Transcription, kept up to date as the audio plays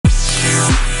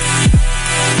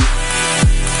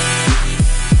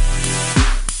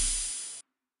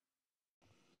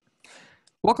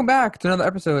Welcome back to another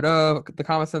episode of the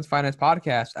Common Sense Finance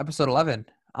Podcast, episode 11.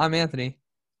 I'm Anthony,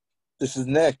 This is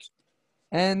Nick.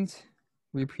 and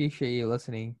we appreciate you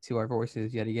listening to our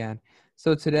voices yet again.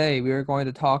 So today we are going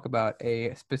to talk about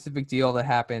a specific deal that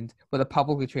happened with a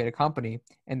publicly traded company,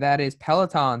 and that is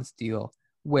Peloton's deal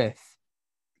with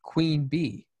Queen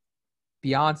Bee,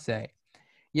 Beyonce.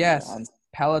 Yes, Beyonce.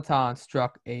 Peloton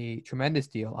struck a tremendous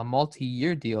deal, a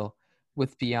multi-year deal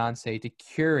with Beyonce to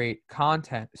curate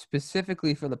content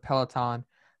specifically for the Peloton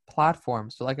platform.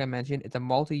 So like I mentioned, it's a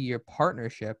multi-year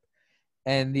partnership,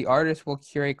 and the artist will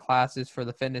curate classes for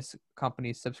the fitness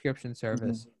company's subscription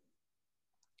service.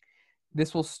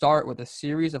 This will start with a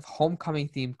series of homecoming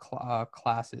themed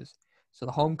classes. So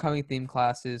the homecoming themed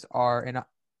classes are in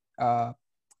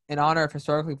honor of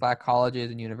historically Black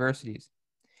colleges and universities.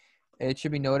 It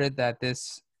should be noted that the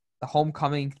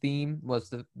homecoming theme was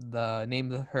the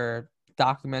name of her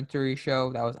documentary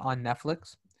show that was on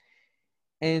Netflix.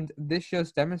 And this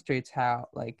just demonstrates how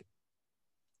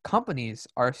companies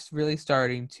are really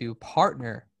starting to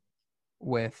partner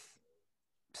with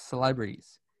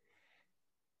celebrities.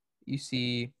 You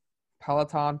see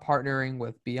Peloton partnering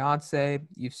with Beyonce.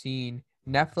 You've seen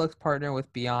Netflix partner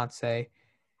with Beyonce.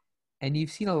 And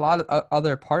you've seen a lot of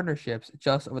other partnerships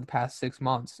just over the past 6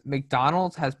 months.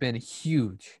 McDonald's has been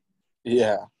huge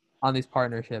Yeah, on these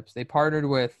partnerships. They partnered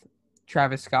with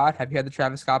Travis Scott. Have you had the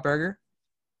Travis Scott burger?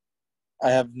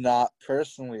 I have not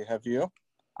personally. Have you?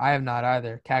 I have not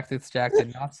either. Cactus Jack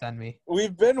did not send me.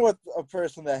 We've been with a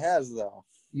person that has, though.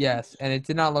 Yes, and it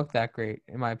did not look that great,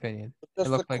 in my opinion. It Just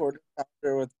a looked like, quarter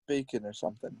pounder with bacon or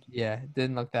something. yeah, it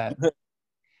didn't look that.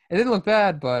 It didn't look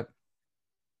bad, but.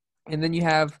 And then you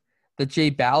have the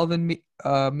J Balvin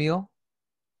meal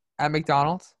at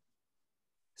McDonald's.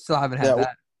 Still haven't had That was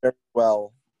that.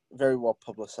 very well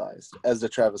publicized as the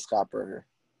Travis Scott burger,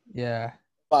 Yeah.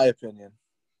 my opinion.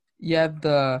 Yeah,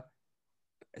 the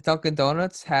Dunkin'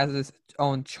 Donuts has its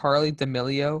own Charlie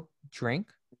D'Amelio drink.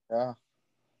 Yeah,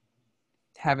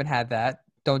 Haven't had that.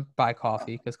 Don't buy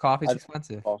coffee because coffee's I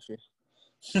expensive. coffee.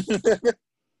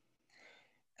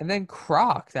 And then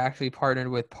Crocs actually partnered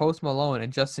with Post Malone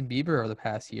and Justin Bieber over the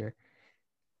past year.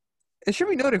 It should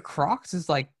be noted Crocs is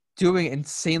doing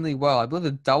insanely well. I believe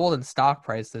it doubled in stock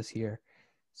price this year. Oh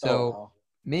So wow.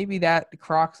 maybe that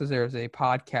Crocs deserves a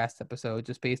podcast episode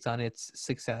just based on its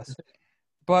success.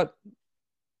 But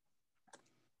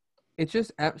it's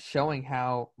just showing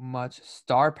how much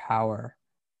star power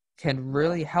can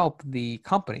really help the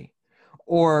company,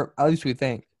 or at least we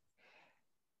think.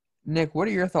 Nick, what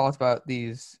are your thoughts about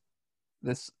this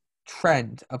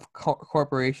trend of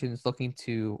corporations looking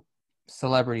to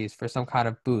celebrities for some kind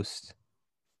of boost?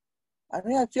 I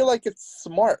mean, I feel like it's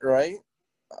smart, right?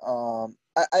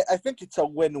 I think it's a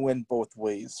win-win both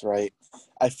ways, right?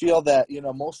 I feel that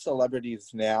most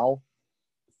celebrities now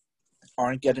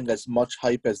aren't getting as much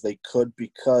hype as they could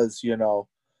because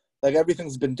like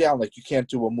everything's been down. Like you can't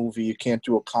do a movie, you can't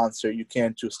do a concert, you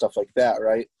can't do stuff like that,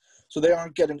 right? So they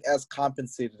aren't getting as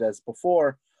compensated as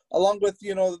before, along with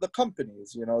the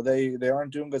companies. They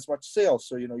aren't doing as much sales.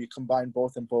 So you combine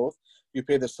both and both. You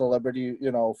pay the celebrity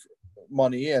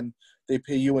money, and they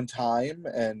pay you in time,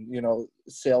 and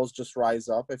sales just rise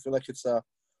up. I feel like it's a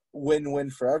win-win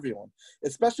for everyone,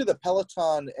 especially the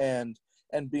Peloton and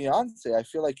Beyonce. I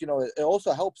feel like it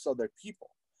also helps other people.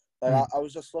 Like I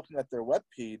was just looking at their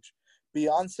webpage.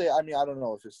 Beyonce, I mean, I don't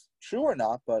know if it's true or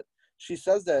not, but she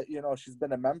says that she's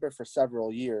been a member for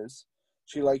several years.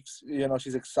 She likes,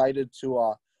 she's excited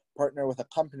to partner with a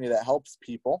company that helps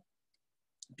people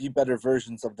be better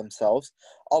versions of themselves,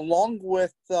 along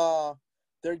with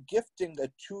they're gifting a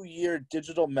 2-year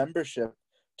digital membership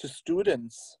to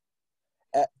students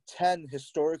at 10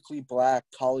 historically Black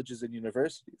colleges and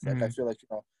universities. Like I Mm-hmm. feel like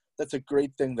that's a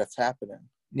great thing that's happening.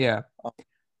 Yeah, Um,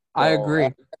 I so agree.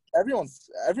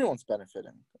 everyone's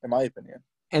benefiting, in my opinion.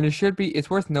 And it's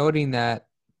worth noting that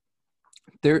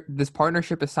this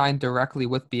partnership is signed directly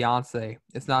with Beyonce.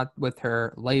 It's not with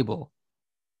her label.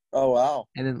 Oh wow.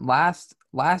 And then last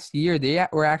year they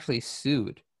were actually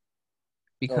sued Oh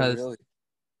because really?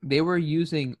 they were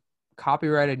using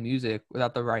copyrighted music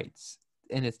without the rights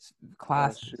in its Oh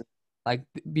classes. shoot. Like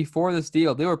before this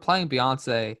deal, they were playing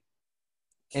Beyonce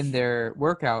in their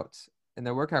workout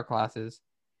classes,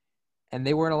 and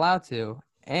they weren't allowed to.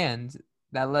 And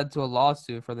that led to a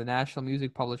lawsuit for the National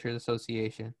Music Publishers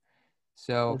Association. Oh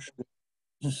So shoot.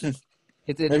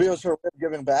 it's Maybe it interesting. was her way of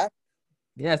giving back.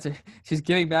 Yeah, she's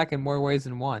giving back in more ways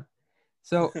than one.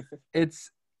 So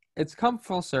it's it's come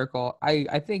full circle.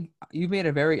 I think you made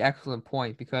a very excellent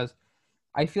point because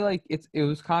I feel like it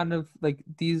was kind of like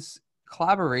these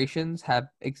collaborations have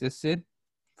existed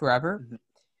forever, Mhm.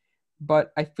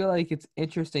 but I feel like it's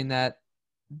interesting that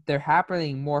they're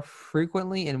happening more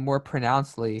frequently and more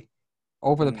pronouncedly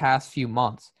over the Mm, past few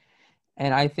months.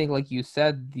 And I think, like you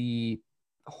said, the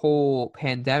whole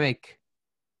pandemic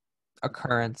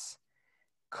occurrence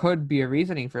could be a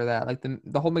reasoning for that. Like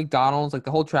the whole McDonald's, like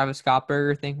the whole Travis Scott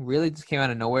burger thing really just came out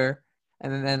of nowhere.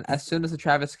 And then as soon as the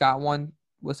Travis Scott one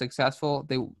was successful,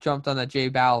 they jumped on the J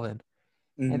Balvin.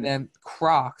 And mm, then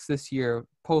Crocs this year,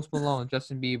 Post Malone,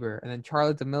 Justin Bieber, and then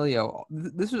Charlie D'Amelio.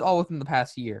 This was all within the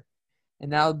past year. And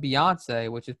now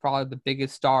Beyonce, which is probably the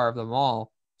biggest star of them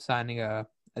all, signing a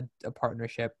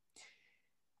partnership.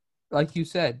 Like you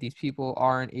said, these people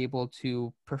aren't able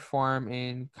to perform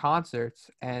in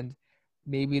concerts, and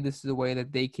maybe this is a way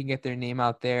that they can get their name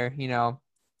out there,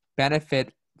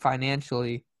 benefit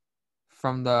financially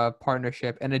from the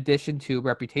partnership in addition to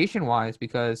reputation wise,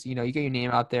 because you get your name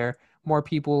out there, more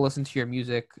people listen to your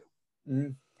music,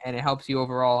 mm. and it helps you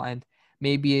overall, and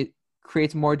maybe it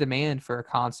creates more demand for a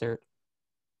concert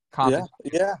Yeah,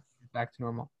 yeah. back to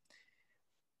normal.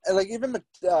 And like even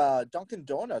Dunkin'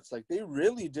 Donuts, like they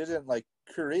really didn't like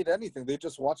create anything. They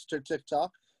just watched her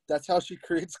TikTok. That's how she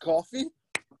creates coffee.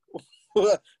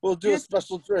 We'll do a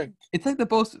special drink. It's like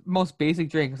the most basic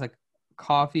drink. It's like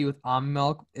coffee with almond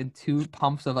milk and 2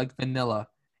 pumps of like vanilla,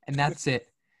 and that's it.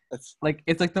 That's Like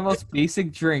it's like the most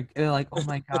basic drink, and they're like, "Oh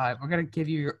my god, we're gonna give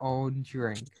you your own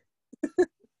drink."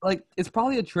 Like it's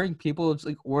probably a drink people just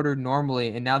like order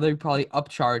normally, and now they probably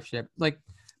upcharged it. Like,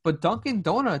 but Dunkin'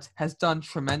 Donuts has done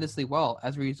tremendously well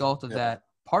as a result of yeah. that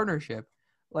partnership.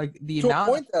 Like the To a amount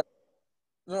of point that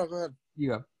no, go ahead.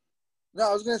 yeah, No,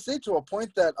 I was gonna say to a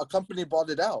point that a company bought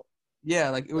it out. yeah,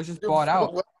 like it was just It bought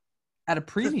out was at a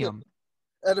premium.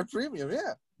 at a premium,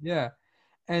 yeah. Yeah,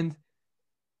 and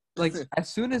like as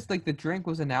soon as like the drink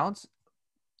was announced,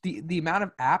 the amount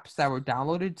of apps that were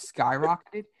downloaded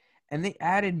skyrocketed, and they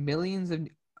added millions of,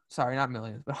 sorry, not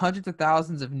millions, but hundreds of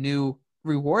thousands of new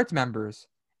rewards members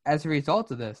as a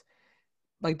result of this.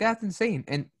 Like that's insane,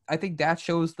 and I think that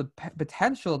shows the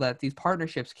potential that these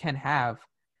partnerships can have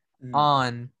Mm.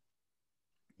 on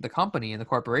the company and the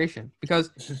corporation.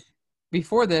 Because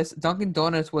before this, Dunkin'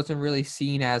 Donuts wasn't really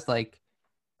seen as like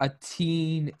a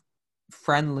teen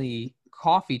friendly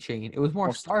coffee chain. It was more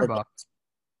More Starbucks. Starbucks.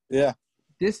 Yeah.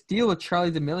 This deal with Charlie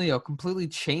D'Amelio completely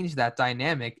changed that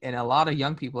dynamic, and a lot of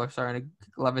young people are starting to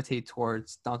levitate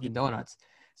towards Dunkin' Donuts.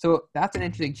 So that's an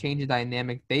interesting change in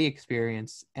dynamic they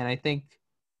experience, and I think,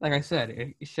 like I said,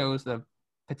 it shows the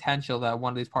potential that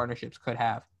one of these partnerships could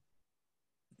have.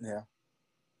 Yeah.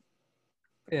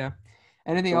 Yeah.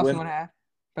 Anything So else you when want to add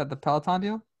about the Peloton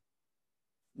deal?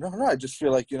 no, I just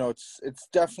feel like, it's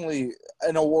definitely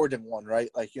an awarding one, right?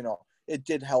 Like, it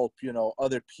did help,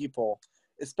 other people,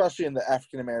 especially in the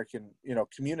African American,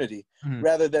 community, Mhm.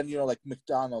 rather than, like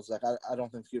McDonald's. Like I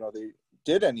don't think, they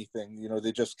did anything.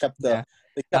 They just kept Yeah.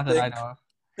 they Not kept that the I know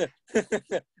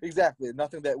of. exactly.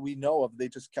 Nothing that we know of. They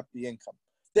just kept the income.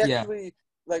 They Yeah. actually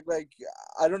like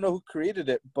I don't know who created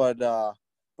it, but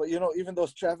even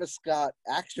those Travis Scott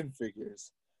action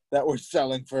figures that were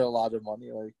selling for a lot of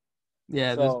money, like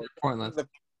Yeah, this is so pointless.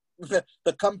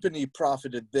 the company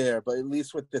profited there, but at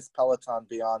least with this Peloton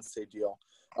Beyonce deal,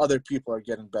 other people are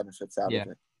getting benefits out Yeah. of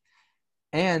it.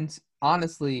 And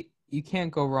honestly, you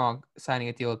can't go wrong signing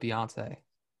a deal with Beyonce.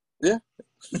 Yeah.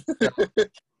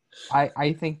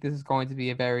 I think this is going to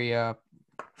be a very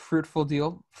fruitful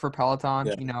deal for Peloton,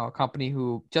 Yeah. a company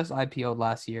who just IPO'd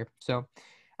last year. So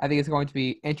I think it's going to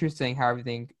be interesting how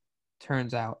everything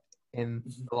turns out in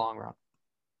the long run.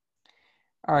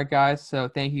 All right, guys. So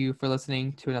thank you for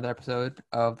listening to another episode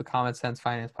of the Common Sense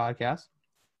Finance Podcast.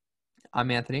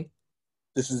 I'm Anthony.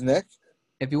 This is Nick.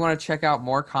 If you want to check out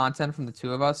more content from the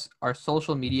two of us, our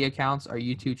social media accounts, our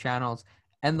YouTube channels,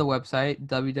 and the website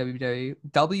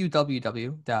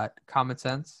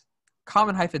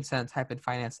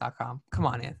common-sense-finance.com. Come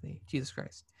on, Anthony. Jesus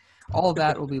Christ. All of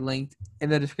that will be linked in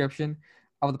the description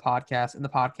of the podcast and the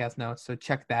podcast notes, so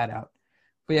check that out.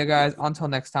 But yeah, guys, until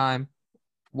next time,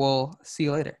 we'll see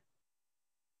you later.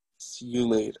 See you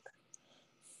later.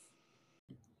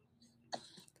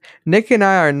 Nick and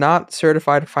I are not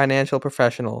certified financial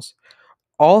professionals.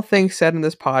 All things said in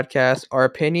this podcast are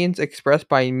opinions expressed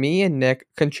by me and Nick,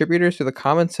 contributors to the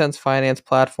Common Sense Finance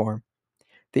platform.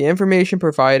 The information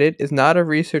provided is not a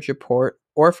research report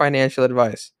or financial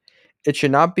advice. It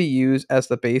should not be used as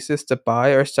the basis to buy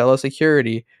or sell a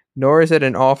security, nor is it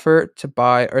an offer to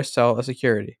buy or sell a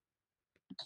security.